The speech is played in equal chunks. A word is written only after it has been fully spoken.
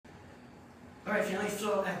All right, family,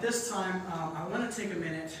 so at this time, I want to take a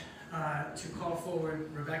minute to call forward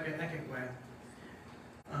Rebecca Ekekwe.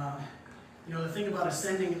 The thing about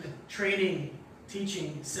ascending, training,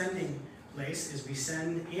 teaching, sending place is we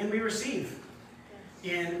send and we receive.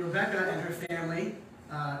 And Rebecca and her family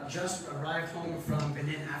just arrived home from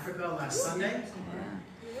Benin, Africa last Sunday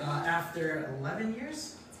after 11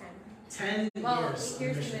 years? 10 well, years.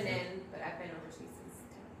 Well, here's Benin, but I've been overseas since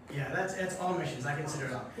 10. Yeah, that's all missions. I consider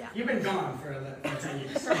it all. Yeah. You've been gone for 10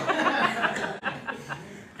 years.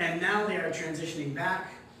 And now they are transitioning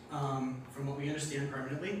back from what we understand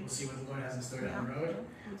permanently. We'll see what the Lord has in store down the road.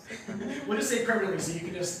 We'll just say permanently so you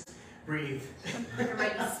can just breathe. There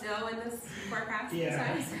might be snow in this forecast.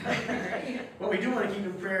 Yeah. What we do want to keep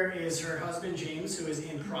in prayer is her husband, James, who is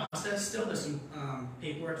in process still. There's some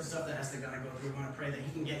paperwork and stuff that has to go through. We want to pray that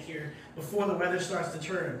he can get here before the weather starts to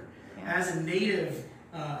turn. Yeah. As a native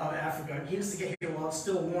of Africa, he needs to get here while it's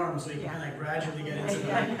still warm so he can kind of gradually get into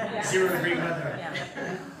the 0 degree weather.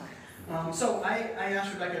 So I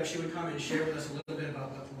asked Rebecca if she would come and share with us a little bit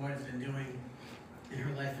about what the Lord has been doing in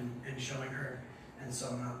her life and showing her. And so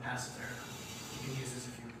I'm going to pass it to her. You can use this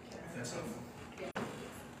if that's helpful.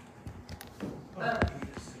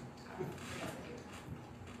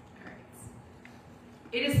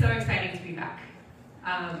 It is so exciting to be back,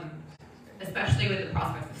 especially with the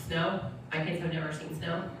prospect of snow. My kids have never seen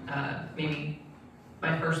snow. Maybe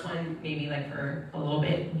my first one, maybe like for a little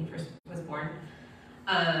bit when he first was born.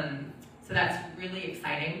 So that's really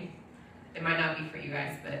exciting. It might not be for you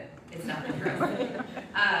guys, but it's definitely for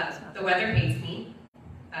us. The weather hates me.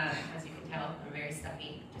 As you can tell, I'm very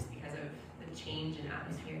stuffy just because of the change in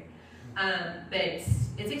atmosphere. But it's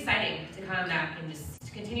exciting to come back and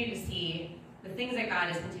just continue to see the things that God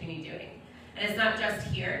is continually doing. And it's not just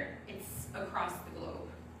here, it's across the globe.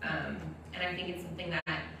 And I think it's something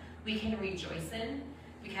that we can rejoice in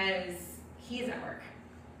because He is at work.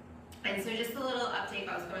 And so just a little update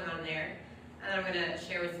about what's going on there. And I'm going to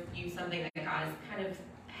share with you something that God has kind of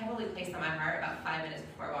heavily placed on my heart about 5 minutes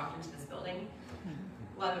before I walked into this building.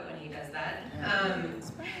 Love it when He does that.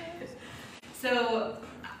 So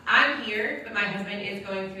I'm here, but my husband is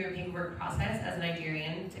going through a paperwork process as a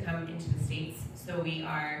Nigerian to come into the States. So we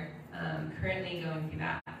are currently going through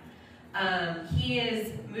that. He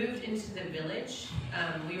is moved into the village.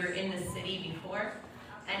 We were in the city before,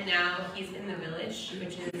 and now he's in the village,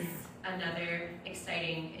 which is another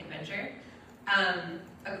exciting adventure.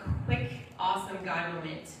 A quick, awesome God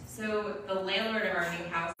moment. So the landlord of our new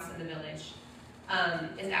house in the village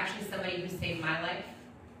is actually somebody who saved my life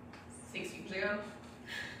 6 years ago.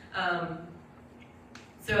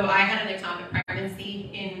 So I had an ectopic pregnancy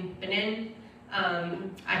in Benin.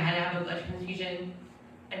 I had to have a blood transfusion,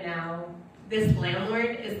 and now this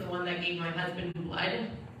landlord is the one that gave my husband blood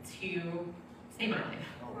to save my life.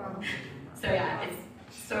 Wow. So yeah, it's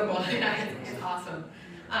so cool. It's awesome.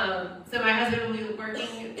 So my husband will be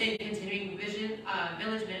working in continuing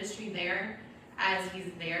village ministry there as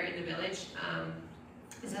he's there in the village.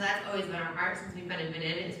 So that's always been our heart since we've been in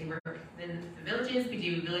Benin, is we work in the villages. We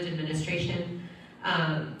do village administration.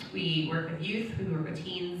 We work with youth. We work with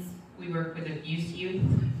teens. We work with abused youth.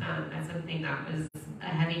 That's something that was a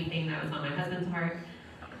heavy thing that was on my husband's heart.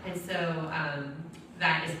 And so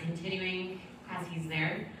that is continuing as he's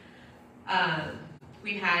there.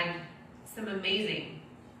 We've had some amazing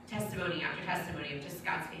testimony after testimony of just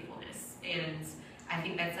God's faithfulness. And I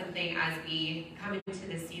think that's something as we come into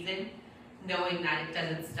this season, knowing that it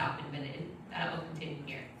doesn't stop in Benin, that it will continue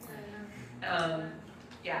here.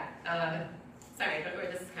 Sorry, I don't know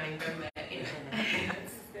where this is coming from, but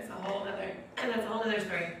that's a whole other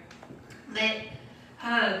story. But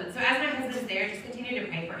so as my husband's there, just continue to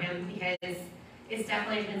pray for him because it's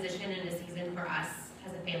definitely a transition in a season for us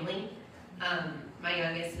as a family. My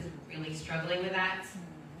youngest is really struggling with that.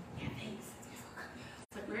 Yeah, thanks.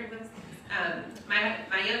 It's like weird.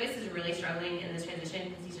 My youngest is really struggling in this transition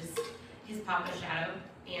because he's just his papa's shadow,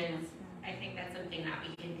 and I think that's something that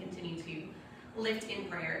we can continue to lift in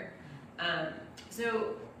prayer.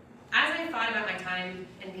 So as I thought about my time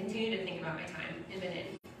and continue to think about my time in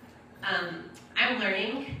Benin, I'm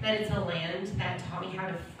learning that it's a land that taught me how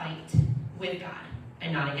to fight with God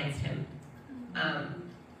and not against Him.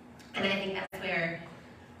 And I think that's where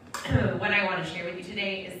what I want to share with you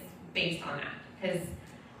today is based on that. Because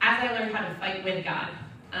as I learned how to fight with God,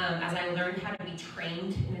 as I learned how to be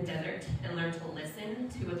trained in the desert and learn to listen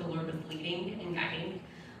to what the Lord was leading and guiding,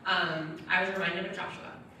 I was reminded of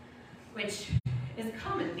Joshua, which is a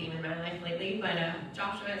common theme in my life lately, but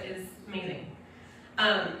Joshua is amazing.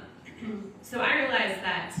 So I realized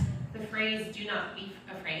that the phrase, do not be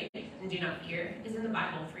afraid and do not fear, is in the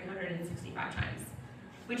Bible 365 times,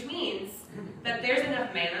 which means that there's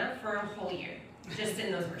enough manna for a whole year, just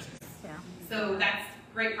in those verses. Yeah. So that's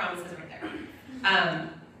great promises right there.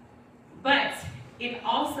 But it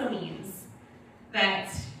also means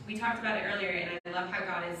that we talked about it earlier, and I love how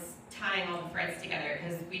God is tying all the threads together,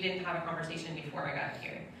 because we didn't have a conversation before I got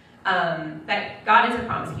here. That God is a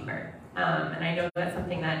promise keeper. And I know that's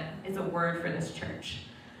something that is a word for this church.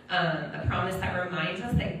 A promise that reminds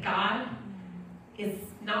us that God is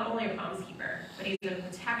not only a promise keeper, but he's a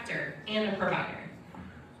protector and a provider.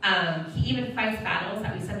 He even fights battles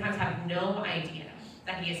that we sometimes have no idea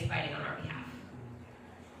that he is fighting on our behalf.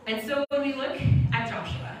 And so when we look at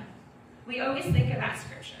Joshua, we always think of that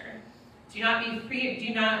scripture. Do not be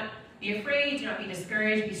afraid, do not be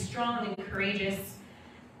discouraged, be strong and courageous.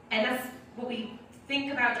 And that's what we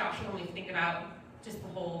think about Joshua when we think about just the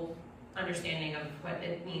whole understanding of what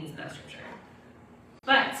it means in that scripture.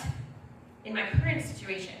 But in my current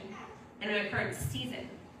situation, and in my current season,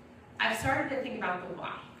 I've started to think about the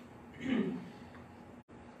why.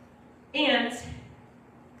 And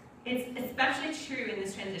it's especially true in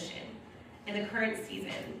this transition, in the current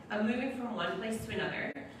season, of moving from one place to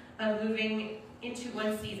another, of moving into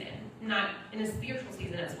one season, not in a spiritual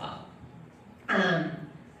season as well.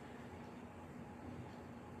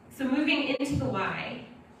 So moving into the why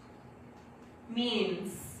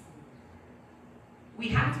means we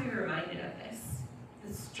have to be reminded of this.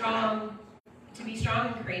 To be strong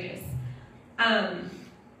and courageous.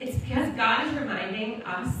 It's because God is reminding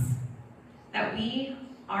us that we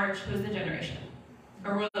are a chosen generation,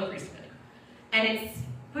 a royal priesthood. And it's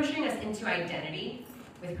pushing us into identity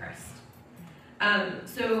with Christ.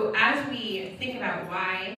 So as we think about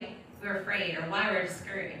why we're afraid or why we're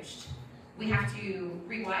discouraged, we have to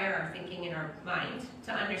rewire our thinking in our mind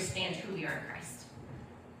to understand who we are in Christ.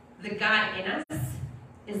 The God in us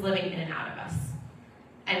is living in and out of us.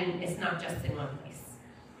 And it's not just in one place.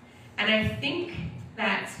 And I think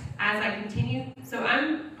that as I continue, so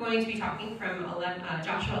I'm going to be talking from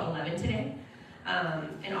Joshua 11 today,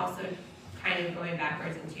 and also kind of going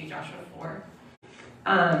backwards into Joshua 4.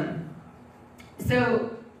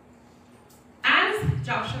 So as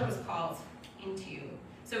Joshua was called into,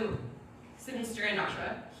 so some history on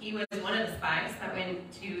Joshua, he was one of the spies that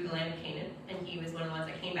went to the land of Canaan, and he was one of the ones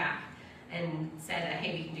that came back and said that,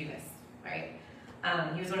 hey, we can do this, right?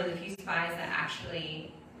 He was one of the few spies that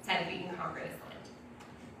actually said we can conquer this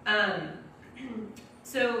land.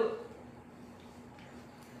 So,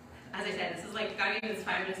 as I said, this is like, God gave me this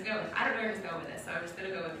 5 minutes ago. I don't know where he's going with this, so I'm just going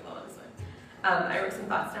to go with the flow on this one. I wrote some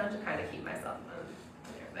thoughts down to kind of keep myself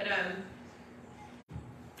there. But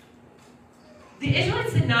the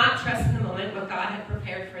Israelites did not trust in the moment what God had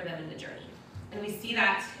prepared for them in the journey. And we see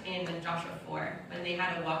that in Joshua 4, when they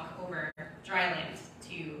had to walk over dry land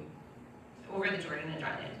over the Jordan and dry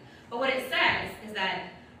land. But what it says is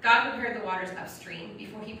that God prepared the waters upstream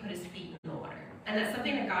before he put his feet in the water. And that's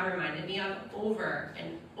something that God reminded me of over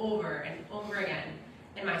and over and over again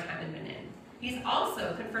in my time in Benin. He's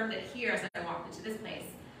also confirmed it here as I walked into this place,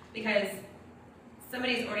 because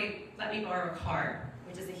somebody's already let me borrow a car,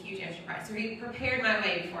 which is a huge enterprise. So he prepared my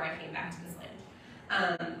way before I came back to this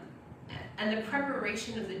land. And the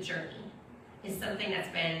preparation of the journey is something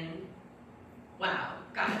that's been, wow,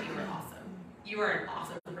 God, you are awesome. You are an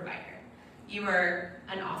awesome provider. You are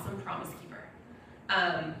an awesome promise keeper.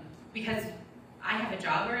 Because I have a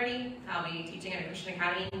job already. I'll be teaching at a Christian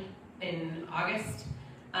academy in August.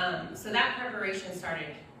 So that preparation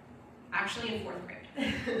started actually in 4th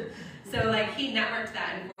grade. So like he networked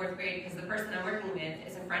that in 4th grade because the person I'm working with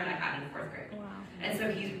is a friend I had in 4th grade. Wow. And so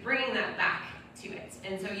he's bringing that back to it.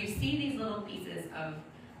 And so you see these little pieces of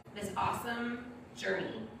this awesome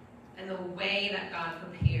journey and the way that God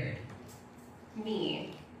prepared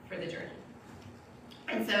me for the journey.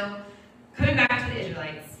 And so coming back to the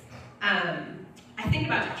Israelites, I think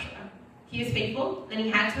about Joshua. He was faithful, and he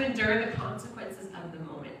had to endure the consequences of the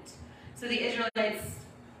moment. So the Israelites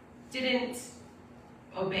didn't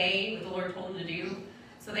obey what the Lord told them to do,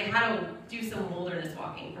 so they had to do some wilderness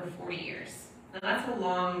walking for 40 years. Now that's a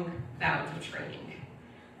long bout of training.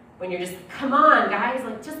 When you're just, come on, guys,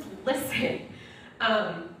 like just listen.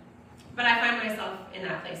 But I find myself in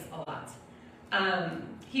that place a lot.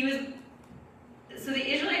 So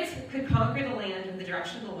the Israelites could conquer the land in the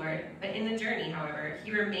direction of the Lord, but in the journey, however,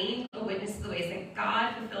 he remained a witness to the ways that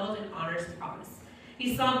God fulfilled and honors his promise.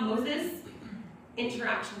 He saw Moses'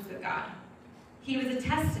 interactions with God. He was a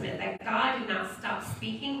testament that God did not stop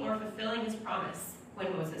speaking or fulfilling his promise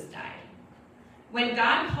when Moses died. When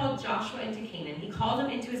God called Joshua into Canaan, he called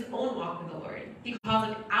him into his own walk with the Lord. He called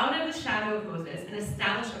him out of the shadow of Moses and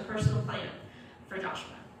established a personal plan for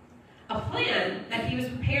Joshua. a plan that he was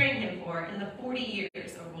preparing him for in the 40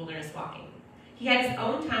 years of wilderness walking. He had his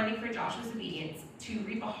own timing for Joshua's obedience to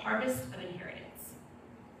reap a harvest of inheritance.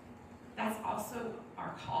 That's also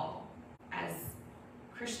our call as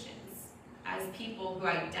Christians, as people who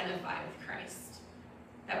identify with Christ,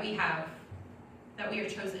 that we are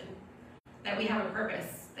chosen, that we have a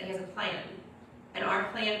purpose, that he has a plan. And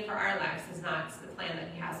our plan for our lives is not the plan that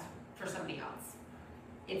he has for somebody else.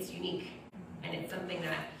 It's unique, and it's something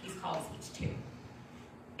that he's called us each to.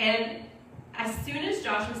 And as soon as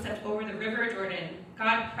Joshua stepped over the river Jordan,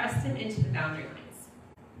 God pressed him into the boundary lines.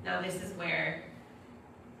 Now this is where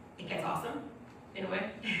it gets awesome, in a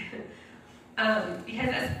way.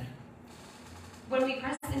 Because when we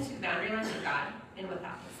press into the boundary lines of God, and what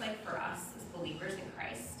that looks like for us as believers in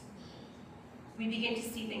Christ, we begin to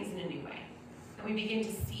see things in a new way. And we begin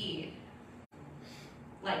to see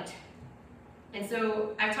light. And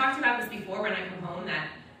so I've talked about this before when I come home, that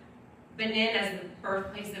Benin, as the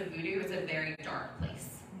birthplace of voodoo, is a very dark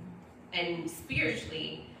place. And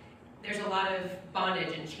spiritually, there's a lot of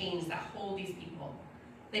bondage and chains that hold these people.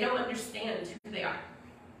 They don't understand who they are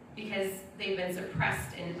because they've been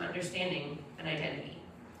suppressed in understanding an identity.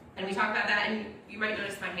 And we talk about that, and you might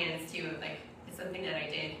notice my hands too. Like, it's something that I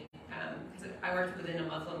did because I worked within a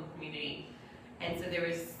Muslim community. And so there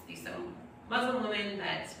was some Muslim women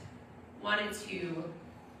that wanted to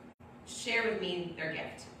share with me their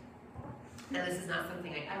gift. Now, this is not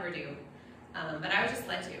something I ever do, but I was just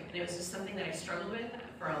led to, and it was just something that I struggled with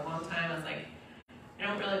for a long time. I was like, I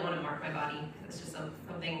don't really want to mark my body. It's just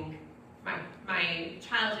something my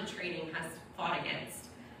childhood training has fought against.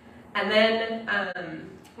 And then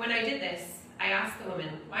when I did this, I asked the woman,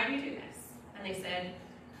 why do you do this? And they said,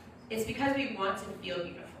 it's because we want to feel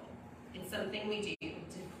beautiful. It's something we do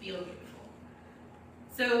to feel beautiful.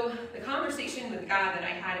 So the conversation with God that I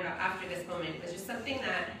had about after this moment was just something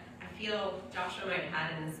that I feel Joshua might have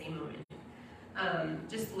had in the same moment.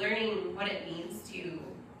 Just learning what it means to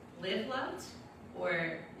live loved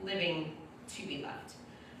or living to be loved.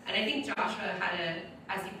 And I think Joshua had to,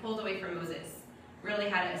 as he pulled away from Moses, really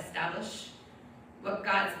had to establish what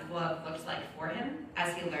God's love looked like for him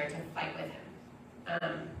as he learned to fight with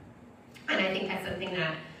him. And I think that's something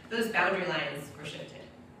that those boundary lines were shifted,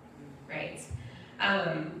 right?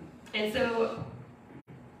 And so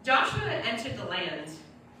Joshua entered the land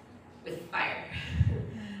with fire.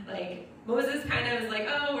 Like, Moses kind of was like,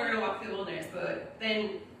 oh, we're going to walk through the wilderness. But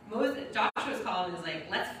then Joshua was called and was like,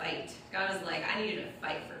 let's fight. God was like, I need you to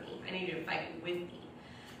fight for me. I need you to fight with me.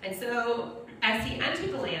 And so as he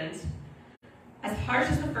entered the land, as harsh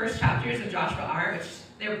as the first chapters of Joshua are, which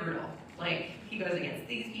they're brutal, like, he goes against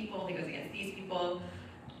these people, he goes against these people,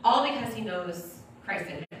 all because he knows Christ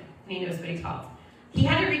in him, and he knows what he's called. He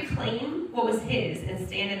had to reclaim what was his and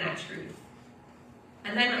stand in that truth.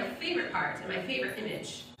 And then my favorite part, and my favorite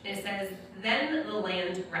image, it says, then the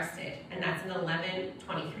land rested, and that's in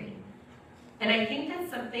 11:23. And I think that's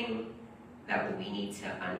something that we need to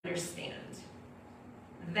understand.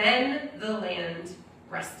 Then the land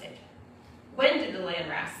rested. When did the land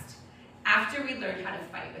rest? After we learned how to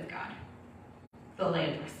fight with God. The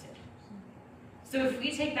land rested. So if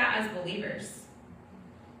we take that as believers,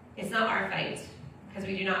 it's not our fight, because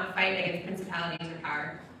we do not fight against principalities or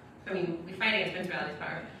power. I mean, we fight against principalities and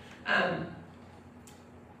power.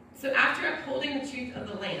 So after upholding the truth of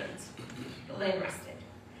the land rested.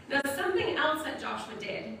 Now, something else that Joshua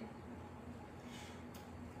did,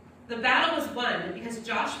 the battle was won because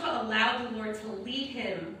Joshua allowed the Lord to lead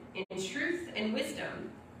him in truth and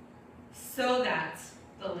wisdom so that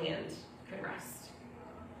the land could rest.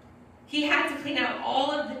 He had to clean out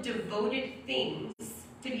all of the devoted things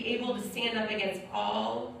to be able to stand up against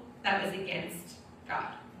all that was against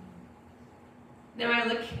God. Now I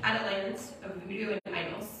look at a land of voodoo and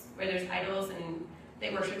idols, where there's idols and they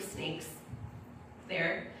worship snakes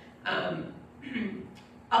there. A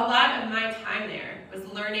lot of my time there was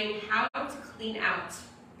learning how to clean out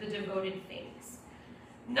the devoted things.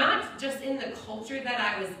 Not just in the culture that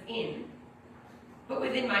I was in, but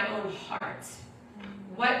within my own heart.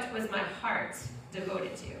 What was my heart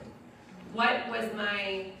devoted to? What were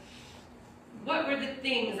the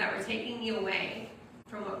things that were taking me away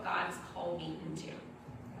from what God's called me into?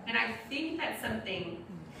 And I think that's something,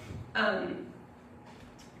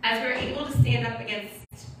 as we're able to stand up against,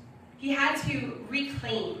 he had to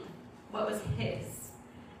reclaim what was his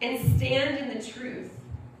and stand in the truth.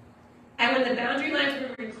 And when the boundary lines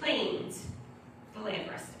were reclaimed, the land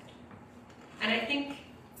rested. And I think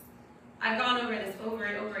I've gone over this over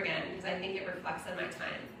and over again because I think it reflects on my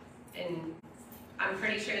time. And I'm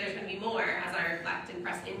pretty sure there's going to be more as I reflect and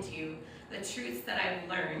press into the truths that I've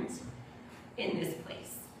learned in this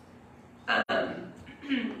place.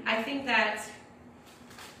 I think that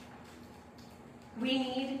we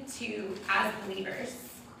need to, as believers,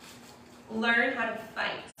 learn how to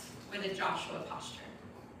fight with a Joshua posture.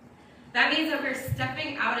 That means that we're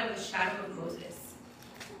stepping out of the shadow of Moses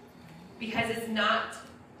because it's not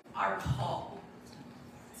our call.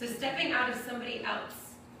 So stepping out of somebody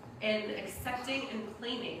else and accepting and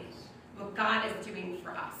claiming what God is doing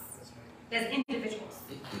for us as individuals,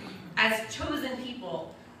 as chosen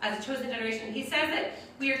people, as a chosen generation. He says that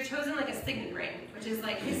we are chosen like a signet ring, which is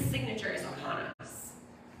like his signature is upon us,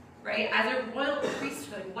 right? As a royal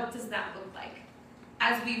priesthood, what does that look like?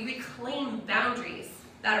 As we reclaim boundaries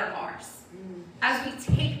that are ours, as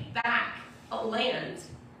we take back a land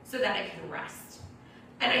so that it can rest.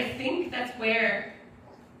 And I think that's where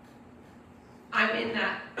I'm in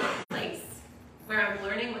that place, where I'm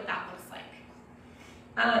learning what that looks like.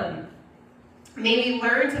 Maybe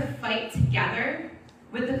learn to fight together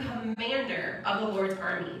with the commander of the Lord's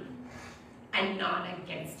army and not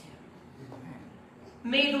against him.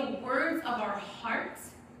 May the words of our heart,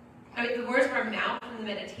 the words of our mouth and the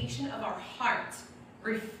meditation of our heart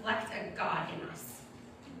reflect a God in us.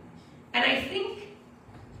 And I think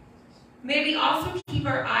maybe also keep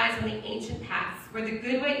our eyes on the ancient paths where the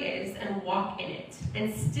good way is and walk in it,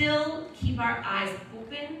 and still keep our eyes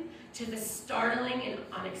open to the startling and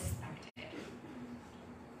unexpected,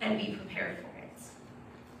 and be prepared for it.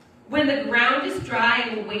 When the ground is dry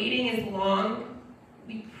and waiting is long,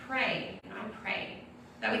 we pray, and I pray,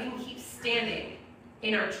 that we can keep standing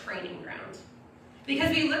in our training ground.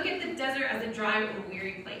 Because we look at the desert as a dry and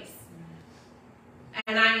weary place.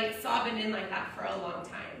 And I saw Benin like that for a long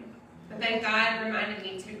time. But then God reminded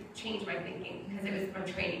me to change my thinking because it was my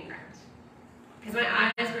training ground. Because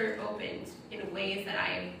my eyes were opened in ways that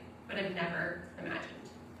I would have never imagined.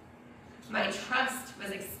 My trust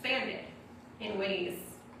was expanded in ways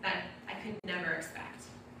that I could never expect.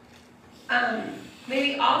 May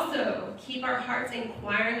we also keep our hearts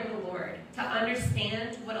inquiring of the Lord to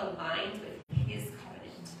understand what aligns with his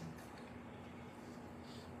covenant.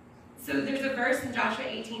 So there's a verse in Joshua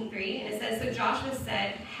 18:3, and it says, "So Joshua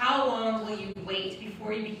said, 'How long will you wait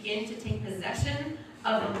before you begin to take possession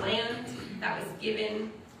of the land that was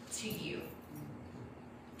given to you?'"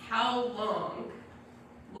 How long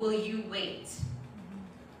will you wait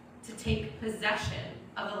to take possession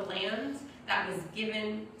of a land that was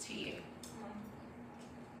given to you?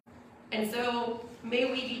 And so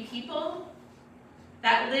may we be people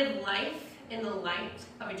that live life in the light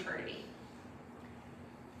of eternity.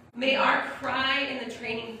 May our cry in the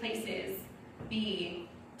training places be,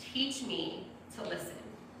 "Teach me to listen."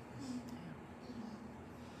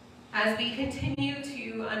 As we continue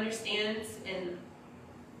to understand and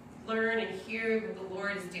learn and hear what the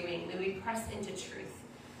Lord is doing, may we press into truth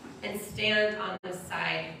and stand on the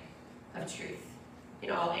side of truth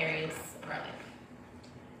in all areas of our life.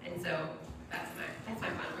 And so that's my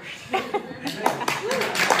final word.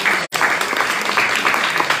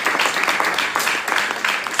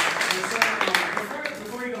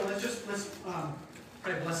 Before you go, let's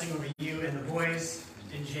pray a blessing over you and the boys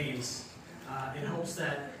and James, in hopes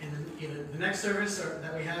that in the next service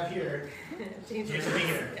that we have here, James will be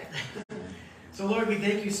here. So Lord, we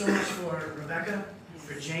thank you so much for Rebecca,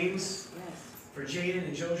 for James, for Jaden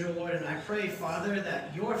and Jojo, Lord, and I pray, Father,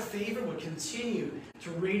 that your favor would continue to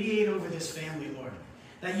radiate over this family, Lord.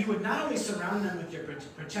 That you would not only surround them with your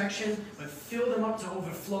protection, but fill them up to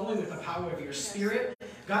overflowing with the power of your Spirit.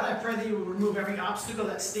 God, I pray that you would remove every obstacle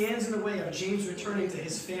that stands in the way of James returning to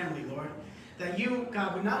his family, Lord. That you,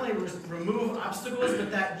 God, would not only remove obstacles,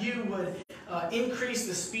 but that you would increase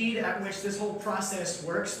the speed at which this whole process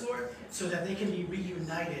works, Lord, so that they can be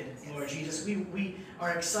reunited, Lord Jesus. We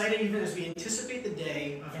are excited even as we anticipate the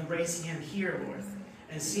day of embracing him here, Lord,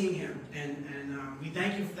 and seeing him. And we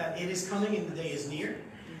thank you that it is coming and the day is near.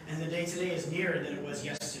 And the day today is nearer than it was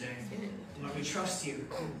yesterday. Lord, we trust you.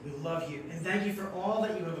 We love you. And thank you for all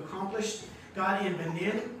that you have accomplished, God, in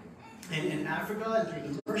Benin and in Africa and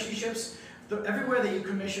through the mercy ships. Everywhere that you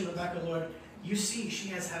commission Rebecca, Lord, you see she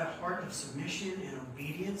has had a heart of submission and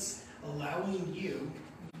obedience, allowing you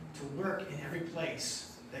to work in every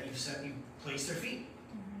place that you placed her feet.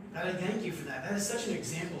 God, I thank you for that. That is such an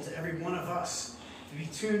example to every one of us to be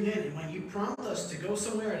tuned in. And when you prompt us to go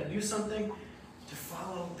somewhere, to do something, to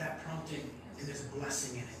follow that prompting, and there's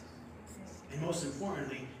blessing in it. And most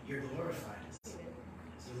importantly, you're glorified.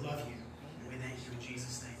 We love you, and we thank you in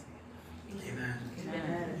Jesus' name. Amen.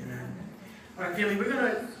 Amen. Amen. All right, family, we're going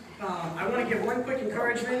to, I want to give one quick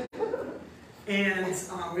encouragement, and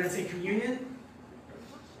we're going to take communion,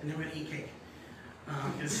 and then we're going to eat cake.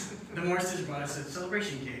 Because the Morrises brought us a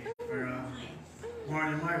celebration cake for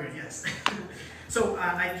Lauren and Margaret, yes. So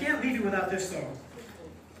I can't leave you without this, though.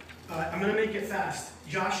 I'm going to make it fast.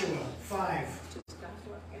 Joshua 5.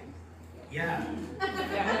 Yeah.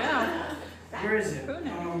 Where is it? Oh,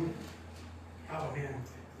 man.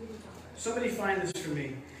 Somebody find this for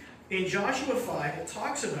me. In Joshua 5, it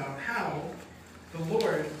talks about how the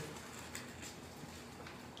Lord...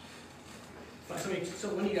 So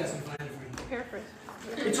one of you guys can find it for me. Paraphrase.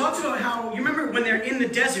 It talks about how, you remember when they're in the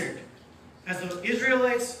desert, as the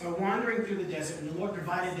Israelites are wandering through the desert, and the Lord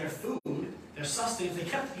provided their food, their sustenance,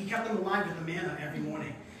 He kept them alive with the manna every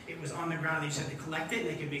morning. It was on the ground, they just had to collect it, and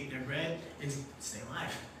they could make their bread and stay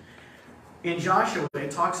alive. In Joshua, it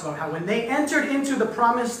talks about how when they entered into the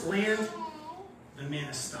promised land, the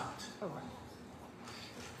manna stopped.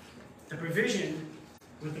 The provision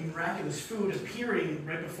with the miraculous food appearing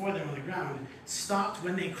right before them on the ground stopped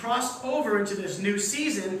when they crossed over into this new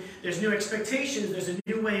season. There's new expectations, there's a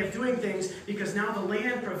new way of doing things, because now the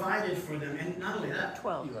land provided for them. And not only that,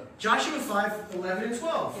 12. Joshua 5, 11 and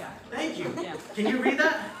 12. Yeah. Thank you. Yeah. Can you read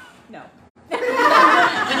that? No. Can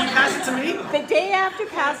you pass it to me? The day after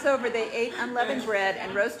Passover, they ate unleavened bread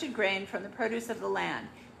and roasted grain from the produce of the land.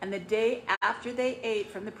 And the day after they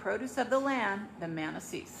ate from the produce of the land, the manna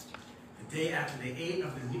ceased. The day after they ate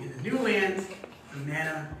of the new land, the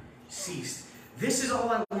manna ceased. This is all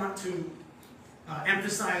I want to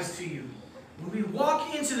emphasize to you. When we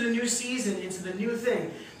walk into the new season, into the new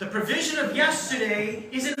thing, the provision of yesterday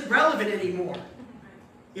isn't relevant anymore.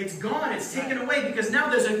 It's gone, it's taken away, because now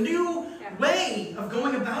there's a new way of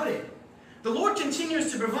going about it. The Lord continues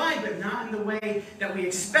to provide, but not in the way that we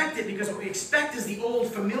expect it, because what we expect is the old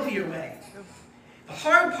familiar way. The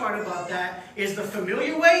hard part about that is the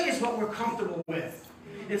familiar way is what we're comfortable with.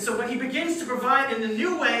 And so when He begins to provide in the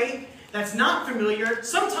new way that's not familiar,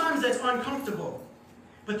 sometimes that's uncomfortable.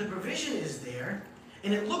 But the provision is there,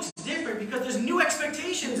 and it looks different because there's new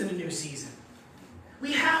expectations in a new season.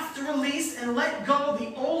 We have to release and let go of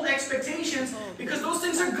the old expectations because those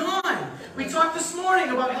things are gone. We talked this morning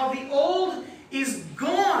about how the old is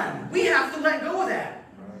gone. We have to let go of that.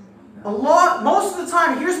 Most of the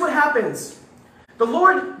time, here's what happens. The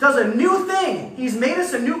Lord does a new thing. He's made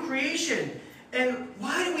us a new creation. And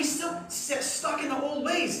why do we still get stuck in the old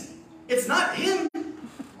ways? It's not Him.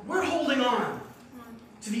 We're holding on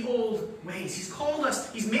to the old ways. He's called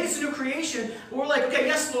us. He's made us a new creation. But we're like, okay,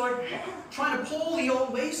 yes, Lord. Trying to pull the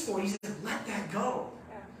old ways forward. He says, let that go.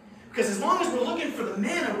 Because as long as we're looking for the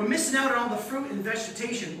manna, we're missing out on all the fruit and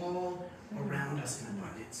vegetation all around us in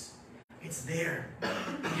abundance. It's there.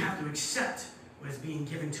 We have to accept what is being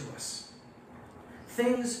given to us.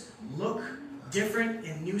 Things look different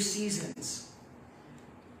in new seasons.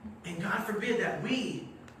 And God forbid that we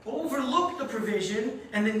overlook the provision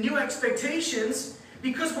and the new expectations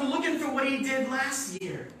because we're looking for what He did last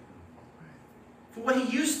year. For what He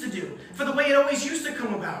used to do. For the way it always used to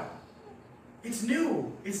come about. It's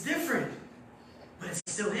new. It's different. But it's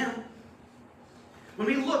still Him. When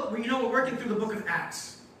we look, we're working through the book of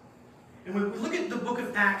Acts. And when we look at the book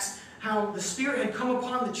of Acts, how the Spirit had come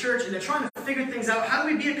upon the church and they're trying to figure things out. How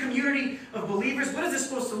do we be a community of believers? What is this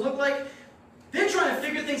supposed to look like? They're trying to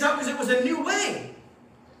figure things out because it was a new way.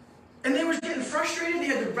 And they were getting frustrated. They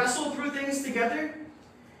had to wrestle through things together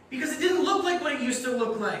because it didn't look like what it used to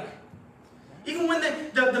look like. Even when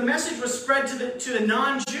the message was spread to the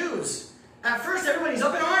non-Jews, at first everybody's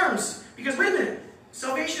up in arms because, wait a minute,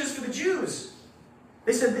 salvation is for the Jews.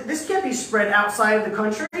 They said, this can't be spread outside of the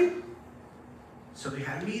country. So they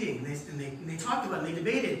had a meeting, and they talked about it, and they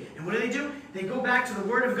debated. And what do? They go back to the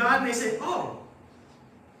Word of God, and they say, oh,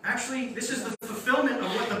 actually, this is the fulfillment of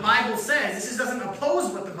what the Bible says. This doesn't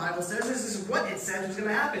oppose what the Bible says. This is what it says was going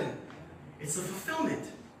to happen. It's the fulfillment.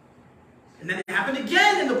 And then it happened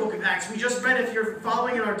again in the book of Acts. We just read, if you're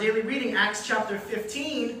following in our daily reading, Acts chapter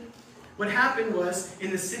 15. What happened was,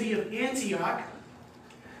 in the city of Antioch,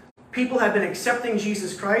 people had been accepting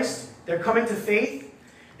Jesus Christ. They're coming to faith.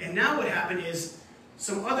 And now what happened is,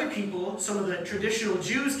 some other people, some of the traditional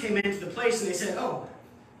Jews came into the place and they said, oh,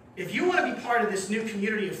 if you want to be part of this new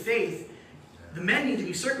community of faith, the men need to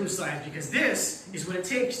be circumcised because this is what it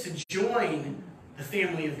takes to join the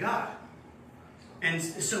family of God. And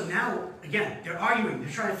so now, again, they're arguing.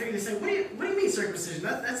 They're trying to figure this out. What do you mean circumcision?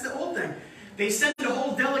 That's the old thing. They sent a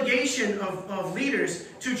whole delegation of leaders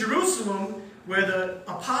to Jerusalem where the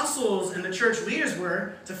apostles and the church leaders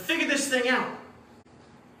were to figure this thing out.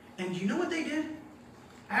 And you know what they did?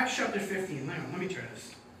 Acts chapter 15. Let me try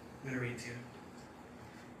this. I'm going to read it to you.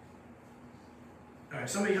 All right,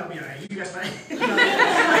 somebody help me out. You guys fine?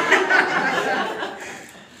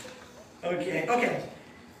 Okay.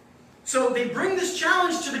 So they bring this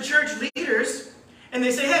challenge to the church leaders, and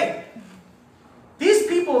they say, hey, these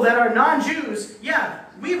people that are non-Jews, yeah,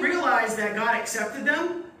 we realize that God accepted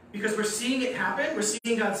them because we're seeing it happen. We're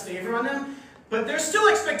seeing God's favor on them. But there's still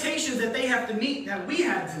expectations that they have to meet that we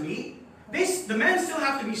had to meet. The men still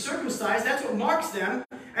have to be circumcised. That's what marks them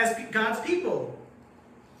as God's people.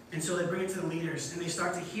 And so they bring it to the leaders, and they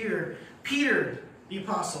start to hear Peter, the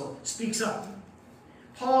apostle, speaks up.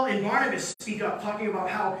 Paul and Barnabas speak up, talking about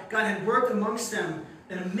how God had worked amongst them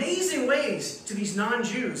in amazing ways to these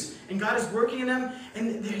non-Jews. And God is working in them,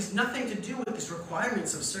 and there's nothing to do with these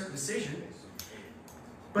requirements of circumcision.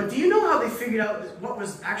 But do you know how they figured out what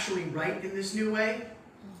was actually right in this new way?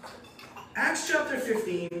 Acts chapter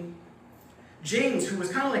 15, James, who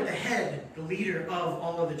was kind of like the head, the leader of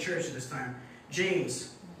all of the church at this time, James.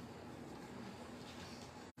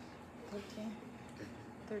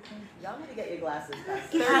 13. Y'all need to get your glasses back.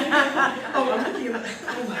 Oh, I'm looking at,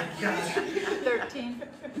 oh my gosh. 13.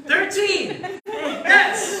 13!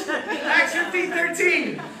 Yes! Acts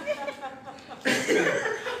 15:13.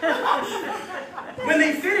 When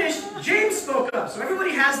they finished, James spoke up. So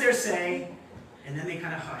everybody has their say, and then they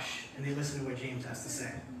kind of hush, and they listen to what James has to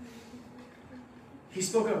say. He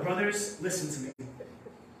spoke up, brothers, listen to me.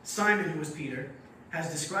 Simon, who was Peter, has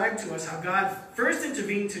described to us how God first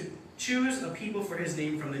intervened to choose a people for his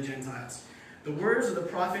name from the Gentiles. The words of the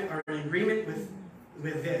prophet are in agreement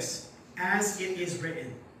with this, as it is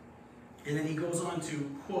written. And then he goes on to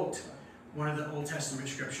quote one of the Old Testament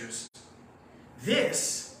scriptures.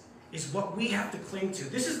 This is what we have to cling to.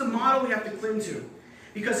 This is the model we have to cling to.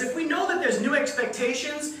 Because if we know that there's new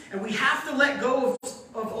expectations and we have to let go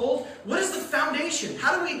of old, what is the foundation?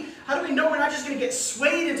 How do we know we're not just going to get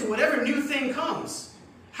swayed into whatever new thing comes?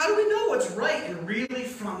 How do we know what's right and really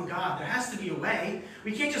from God? There has to be a way.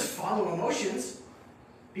 We can't just follow emotions,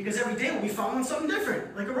 because every day we'll be following something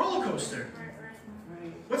different, like a roller coaster.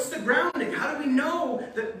 What's the grounding? How do we know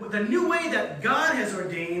that the new way that God has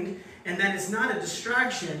ordained, and that it's not a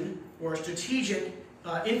distraction or a strategic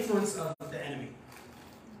influence of the enemy?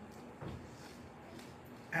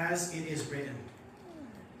 As it is written.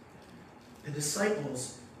 The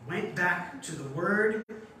disciples went back to the Word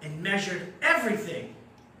and measured everything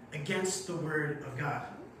against the Word of God.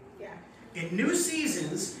 Yeah. In new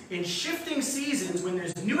seasons, in shifting seasons, when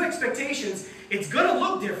there's new expectations, it's going to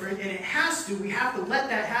look different, and it has to. We have to let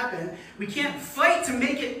that happen. We can't fight to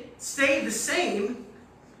make it stay the same,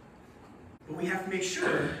 but we have to make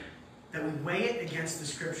sure that we weigh it against the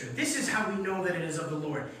Scripture. This is how we know that it is of the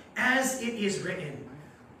Lord. As it is written.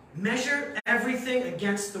 Measure everything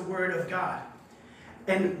against the Word of God.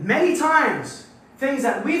 And many times, things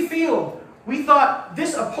that we thought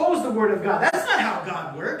this opposed the Word of God. That's not how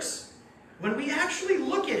God works. When we actually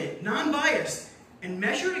look at it, non-biased, and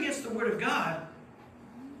measure it against the Word of God,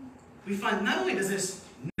 we find not only does this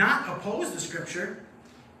not oppose the Scripture,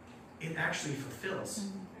 it actually fulfills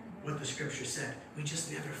what the Scripture said. We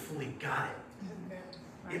just never fully got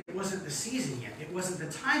it. It wasn't the season yet. It wasn't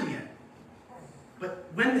the time yet. But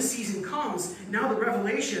when the season comes, now the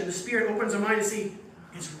revelation, the Spirit opens our mind to see,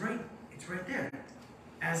 it's right there,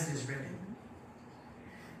 as it is written.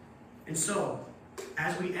 And so,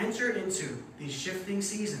 as we enter into these shifting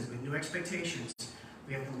seasons with new expectations,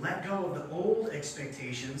 we have to let go of the old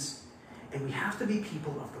expectations, and we have to be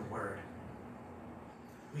people of the Word.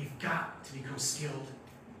 We've got to become skilled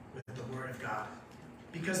with the Word of God.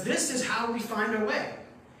 Because this is how we find our way.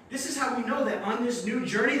 This is how we know that on this new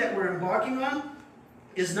journey that we're embarking on,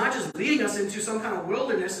 is not just leading us into some kind of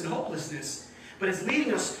wilderness and hopelessness, but it's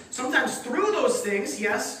leading us sometimes through those things,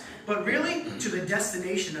 yes, but really to the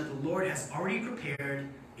destination that the Lord has already prepared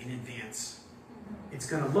in advance. It's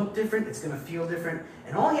going to look different, it's going to feel different,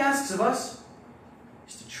 and all He asks of us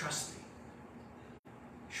is to trust me.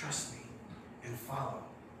 Trust me and follow.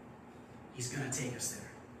 He's going to take us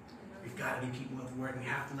there. We've got to be people of the Word, and we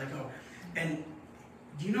have to let go. And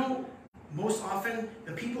do you know, most often,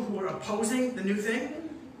 the people who were opposing the new thing,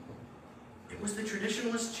 it was the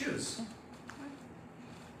traditionalist Jews.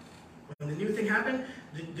 When the new thing happened,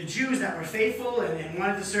 the Jews that were faithful and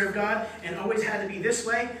wanted to serve God and always had to be this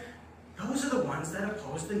way, those are the ones that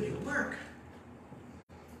opposed the new work.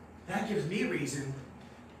 That gives me reason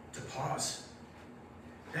to pause.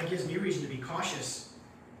 That gives me reason to be cautious.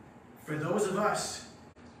 For those of us,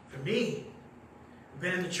 for me, who've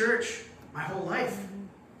been in the church my whole life,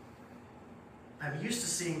 I'm used to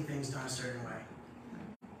seeing things done a certain way.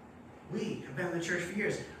 We have been in the church for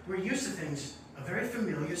years. We're used to things a very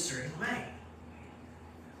familiar, certain way.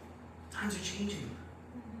 Times are changing.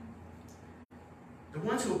 The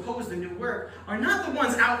ones who oppose the new work are not the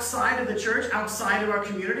ones outside of the church, outside of our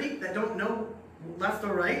community, that don't know left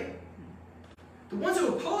or right. The ones who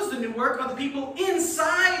oppose the new work are the people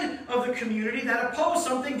inside of the community that oppose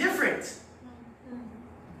something different.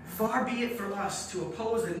 Far be it for us to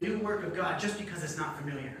oppose the new work of God just because it's not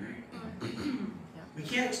familiar. We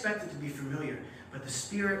can't expect it to be familiar, but the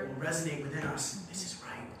Spirit will resonate within us. This is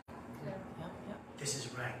right. This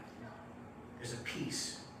is right. There's a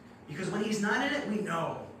peace. Because when He's not in it, we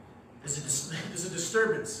know. There's a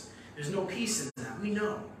disturbance. There's no peace in that. We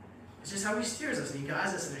know. It's just how He steers us, and He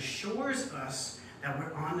guides us and assures us that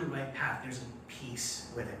we're on the right path. There's a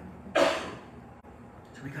peace with it.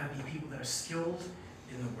 So we got to be people that are skilled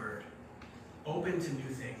in the Word, open to new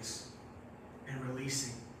things, and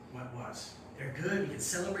releasing what was. They're good. We can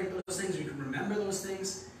celebrate those things. We can remember those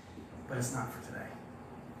things, but it's not for today.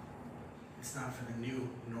 It's not for the new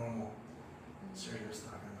normal Serena was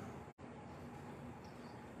talking about.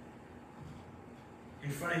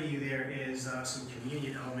 In front of you there is some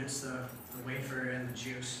communion elements, the wafer and the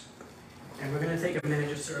juice. And we're going to take a minute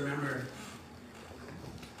just to remember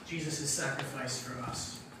Jesus' sacrifice for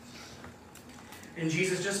us. And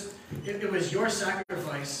Jesus it was your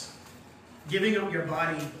sacrifice, giving up your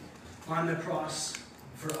body on the cross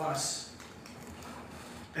for us,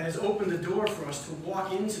 that has opened the door for us to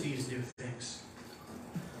walk into these new things.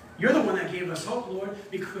 You're the one that gave us hope, Lord.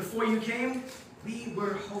 Because before you came, we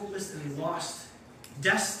were hopeless and lost,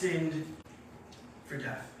 destined for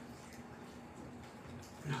death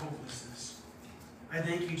and hopelessness. I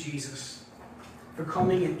thank you, Jesus, for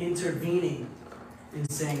coming and intervening and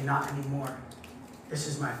saying, not anymore. This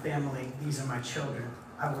is my family. These are my children.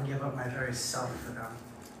 I will give up my very self for them.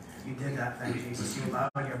 You did that then, Jesus. You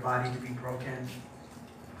allowed your body to be broken,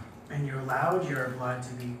 and you allowed your blood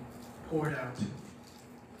to be poured out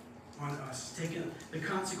on us, taking the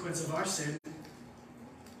consequence of our sin,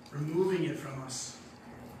 removing it from us,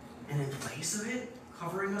 and in place of it,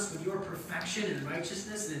 covering us with your perfection and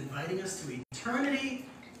righteousness and inviting us to eternity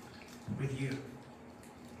with you.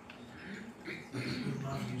 We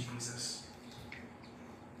love you, Jesus.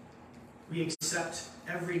 We accept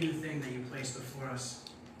every new thing that you place before us,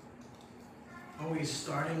 always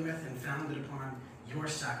starting with and founded upon your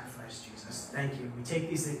sacrifice, Jesus. Thank you. We take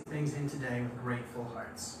these things in today with grateful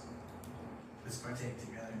hearts. Let's partake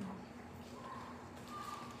together.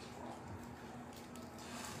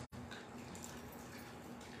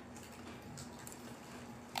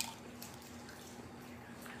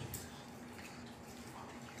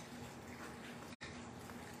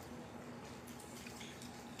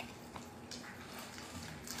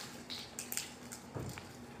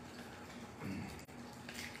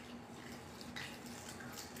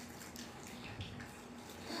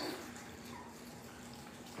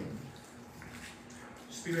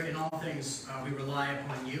 Spirit, in all things, we rely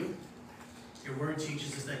upon you. Your word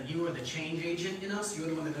teaches us that you are the change agent in us. You're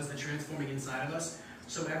the one that does the transforming inside of us.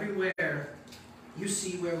 So everywhere you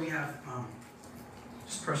see where we have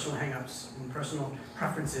just personal hang-ups and personal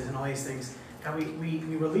preferences and all these things, God, we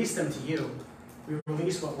release them to you. We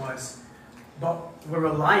release what was, but we're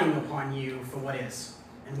relying upon you for what is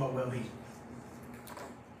and what will be.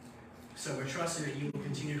 So we're trusting that you will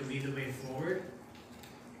continue to lead the way forward.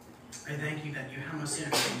 I thank you that you hem us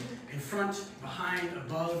in front, behind,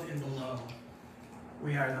 above, and below.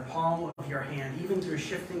 We are in the palm of your hand. Even through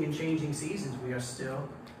shifting and changing seasons, we are still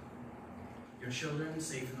your children,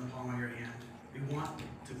 safe in the palm of your hand. We want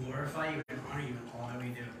to glorify you and honor you in all that we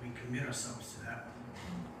do. We commit ourselves to that.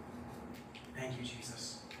 Thank you,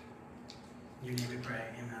 Jesus. In your name we pray.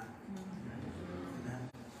 Amen. Amen.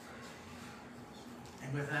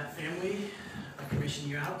 And with that, family, I commission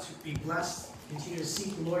you out to be blessed. Continue to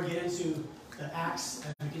seek the Lord, get into the Acts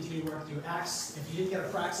as we continue to work through Acts. If you didn't get a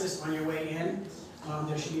praxis on your way in,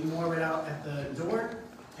 there should be more right out at the door.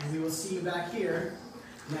 And we will see you back here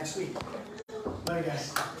next week. Bye,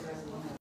 guys.